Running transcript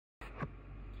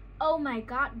Oh my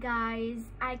god, guys,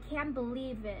 I can't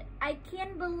believe it. I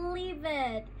can't believe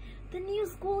it. The new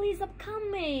school is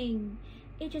upcoming.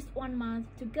 It's just 1 month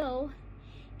to go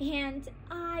and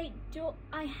I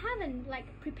haven't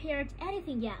prepared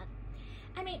anything yet.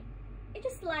 I mean, it's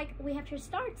just like we have to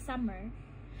start summer.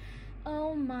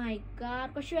 Oh my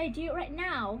god, what should I do right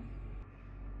now?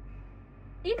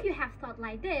 If you have thought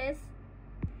like this,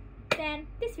 then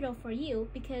this video for you,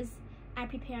 because I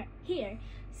prepared here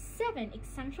 7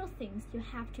 essential things you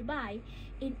have to buy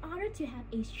in order to have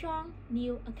a strong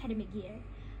new academic year.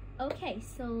 Okay,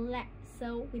 so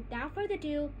without further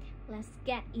ado, let's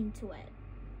get into it.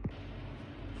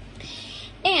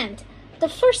 And the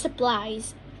first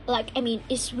supplies,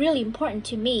 it's really important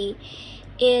to me,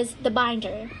 is the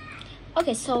binder.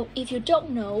 Okay, so if you don't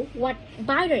know what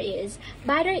binder is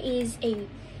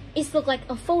looks like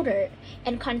a folder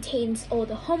and contains all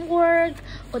the homework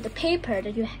or the paper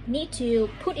that you need to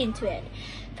put into it.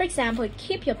 For example,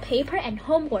 keep your paper and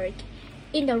homework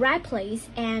in the right place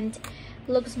and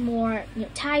looks more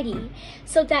tidy,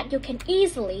 so that you can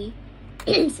easily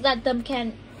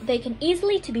they can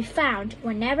easily to be found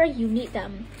whenever you need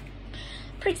them.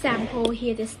 For example,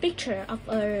 here this picture of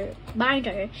a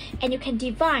binder, and you can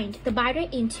divide the binder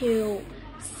into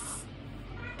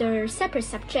the separate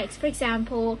subjects. For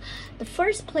example, the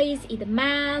first place is the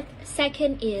math,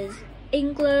 second is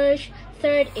English,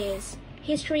 third is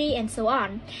history, and so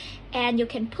on. And you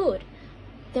can put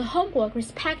the homework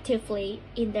respectively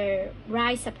in the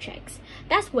right subjects.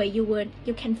 That's where you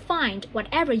can find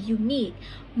whatever you need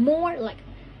more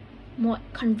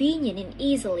convenient and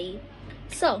easily.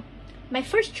 So my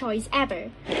first choice ever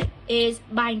is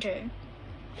binder.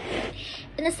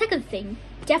 And the second thing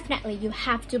definitely you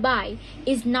have to buy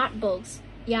is notebooks.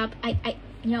 Yep,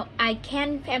 I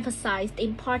can't emphasize the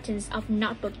importance of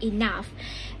notebook enough.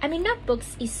 I mean,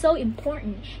 notebooks is so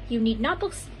important. You need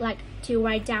notebooks to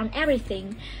write down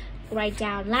everything. Write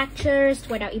down lectures,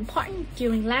 write down important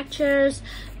during lectures,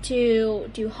 to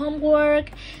do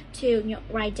homework, to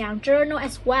write down journal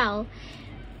as well.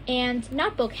 And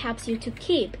notebook helps you to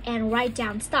keep and write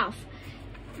down stuff.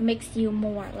 Makes you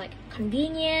more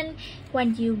convenient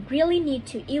when you really need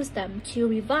to use them to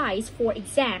revise for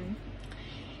exam.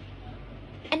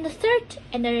 And the third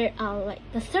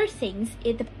thing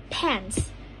is the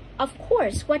pens. Of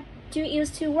course, what do you use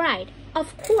to write?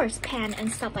 Of course, pen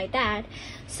and stuff like that.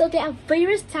 So there are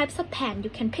various types of pen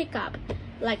you can pick up.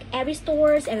 Every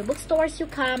bookstores you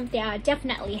come, they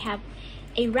definitely have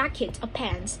a racket of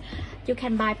pens. You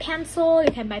can buy pencil,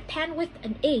 you can buy pen with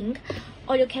an ink,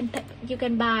 or you can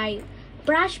buy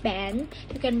brush pen,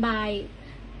 you can buy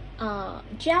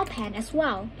gel pen as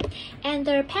well. And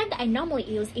the pen that I normally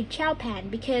use is gel pen,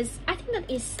 because I think that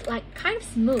it's kind of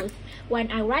smooth when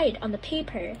I write on the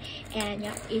paper, and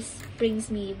it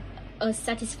brings me a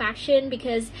satisfaction,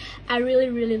 because I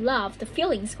really love the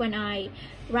feelings when I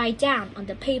write down on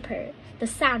the paper, the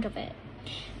sound of it.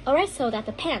 Alright, so that's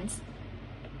the pens.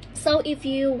 So if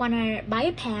you wanna buy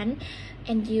a pen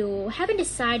and you haven't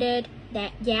decided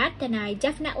that yet, then I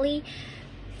definitely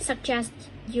suggest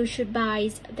you should buy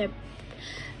the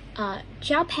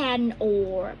gel pen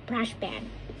or brush pen.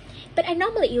 But I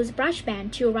normally use brush pen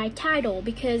to write title,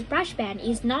 because brush pen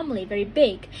is normally very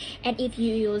big, and if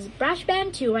you use brush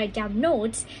pen to write down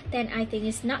notes, then I think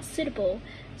it's not suitable.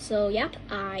 So yep,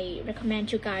 I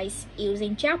recommend you guys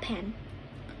using gel pen.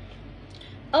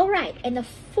 Alright, and the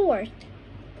fourth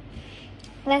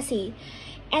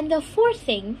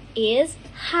thing is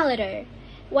highlighter.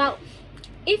 Well,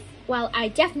 I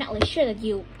definitely sure that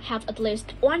you have at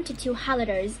least 1 to 2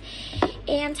 highlighters,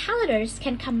 and highlighters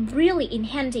can come really in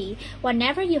handy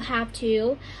whenever you have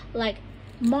to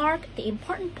mark the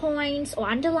important points or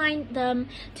underline them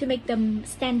to make them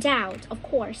stand out, of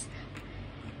course,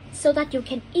 so that you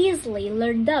can easily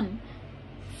learn them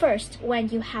first when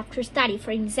you have to study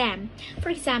for exam. For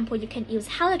example, you can use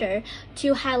highlighter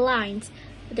to highlight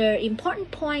the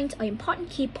important points or important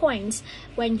key points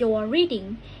when you're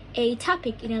reading a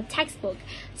topic in a textbook,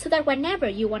 so that whenever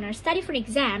you want to study for an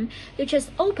exam, you just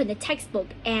open the textbook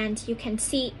and you can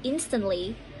see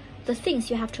instantly the things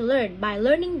you have to learn by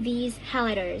learning these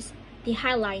highlighters, the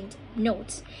highlight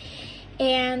notes.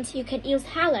 And you can use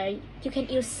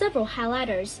several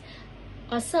highlighters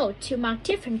also to mark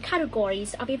different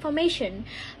categories of information.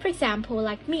 For example,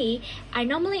 like me, I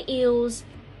normally use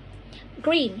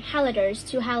green highlighters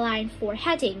to highlight for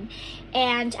heading,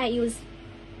 and I use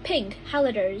pink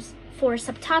highlighters for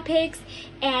subtopics,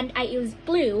 and I use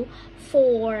blue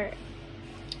for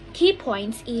key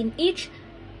points in each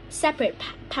separate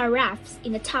paragraphs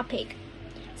in the topic.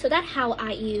 So that's how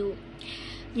I use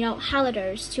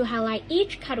highlighters to highlight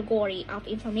each category of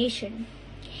information.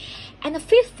 And the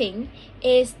fifth thing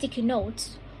is sticky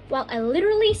notes. Well, I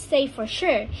literally say for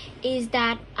sure is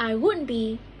that I wouldn't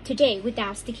be today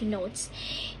without sticky notes.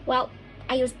 Well,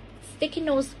 I use sticky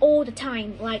notes all the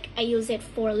time. Like I use it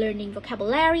for learning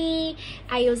vocabulary.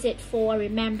 I use it for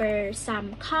remember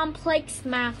some complex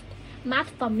math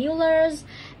formulas.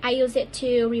 I use it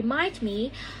to remind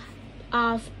me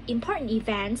of important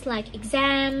events like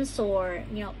exams or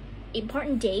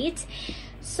important dates.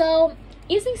 So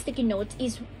using sticky notes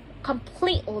is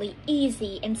completely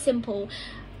easy and simple.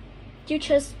 You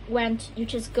just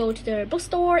go to the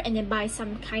bookstore and then buy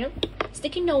some kind of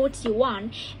sticky notes you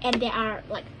want, and there are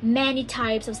like many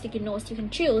types of sticky notes you can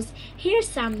choose. Here's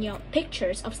some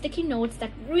pictures of sticky notes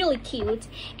that really cute,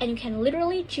 and you can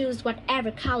literally choose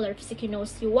whatever color of sticky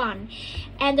notes you want.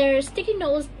 And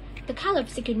the color of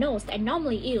sticky notes that I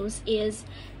normally use is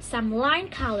some line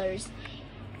colors,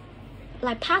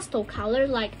 like pastel color,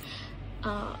 like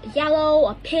yellow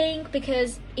or pink,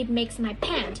 because it makes my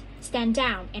pen stand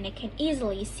down and I can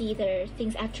easily see the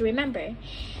things I have to remember.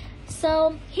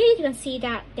 So here you can see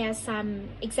that there's some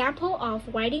example of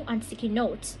writing on sticky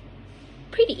notes.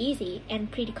 Pretty easy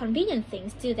and pretty convenient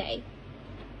things, do they?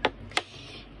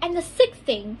 And the sixth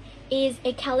thing is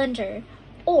a calendar,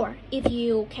 or if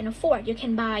you can afford, you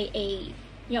can buy a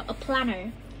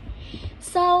planner.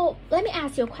 So let me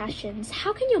ask you questions.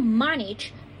 How can you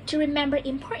manage to remember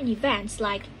important events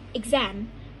like exam,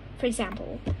 for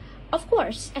example? Of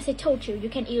course, as I told you, you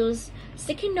can use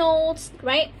sticky notes,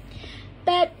 right?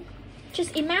 But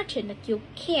just imagine that you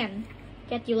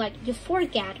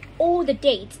forget all the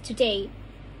dates today.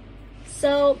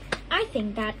 So I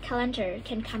think that calendar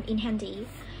can come in handy.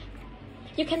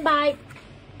 You can buy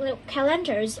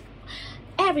calendars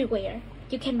everywhere.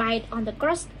 You can buy it on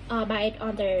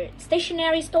the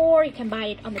stationery store. You can buy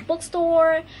it on the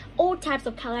bookstore. All types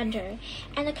of calendar.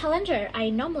 And the calendar I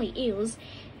normally use,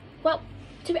 well,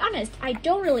 to be honest, I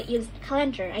don't really use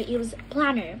calendar. I use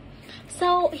planner.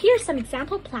 So here's some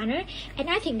example planner, and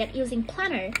I think that using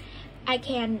planner, I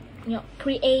can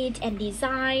create and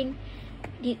design.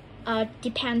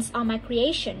 Depends on my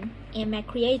creation and my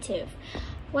creative.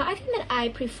 Well, I think that I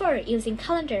prefer using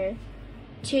calendar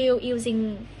to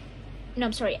using.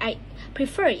 I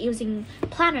prefer using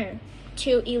planner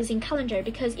to using calendar,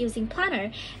 because using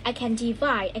planner, I can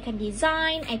divide, I can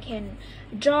design, I can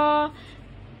draw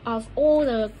of all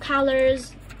the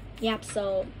colors. Yep.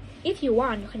 So if you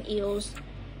want,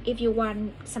 if you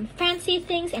want some fancy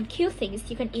things and cute things,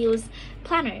 you can use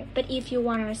planner. But if you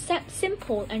want to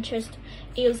simple and just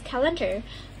use calendar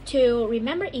to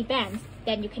remember events,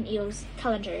 then you can use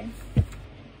calendar.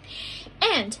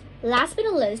 And last but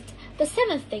not least, the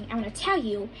seventh thing I want to tell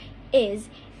you is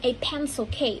a pencil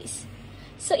case.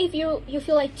 So if you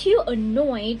feel like too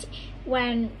annoyed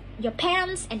when your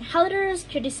pens and holders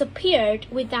could disappeared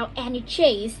without any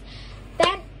chase,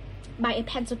 then buy a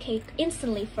pencil case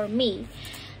instantly for me.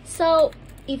 So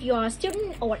if you are a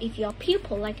student or if you're a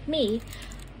pupil like me,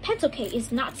 pencil case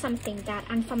is not something that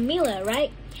unfamiliar,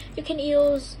 right? You can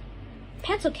use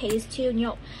pencil case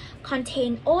to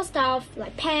contain all stuff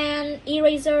like pen,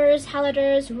 erasers,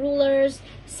 highlighters, rulers,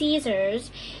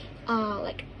 scissors,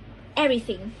 like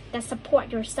everything that support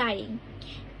your studying.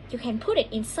 You can put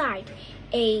it inside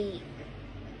a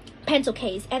pencil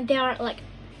case, and there are like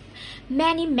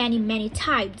many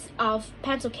types of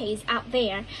pencil case out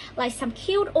there, like some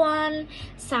cute one,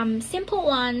 some simple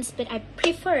ones, but I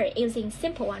prefer using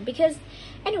simple one because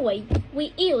anyway,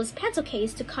 we use pencil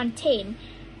case to contain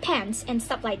pens and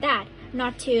stuff like that,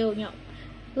 not to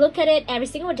look at it every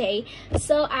single day.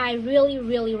 So I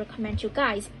really recommend you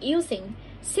guys using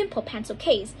simple pencil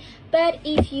case. But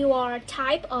if you are a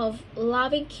type of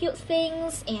loving cute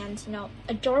things and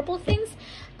adorable things,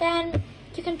 then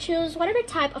you can choose whatever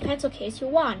type of pencil case you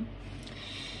want.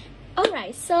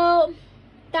 Alright, so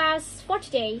that's for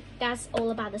today. That's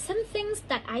all about the 7 things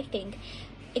that I think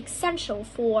essential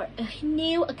for a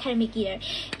new academic year,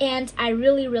 and I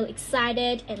really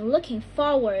excited and looking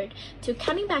forward to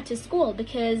coming back to school,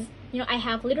 because I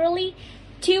have literally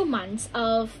 2 months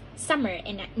of summer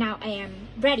and now I am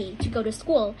ready to go to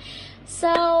school.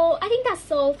 So I think that's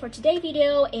all for today's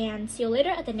video, and see you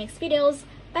later at the next videos.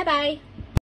 Bye bye.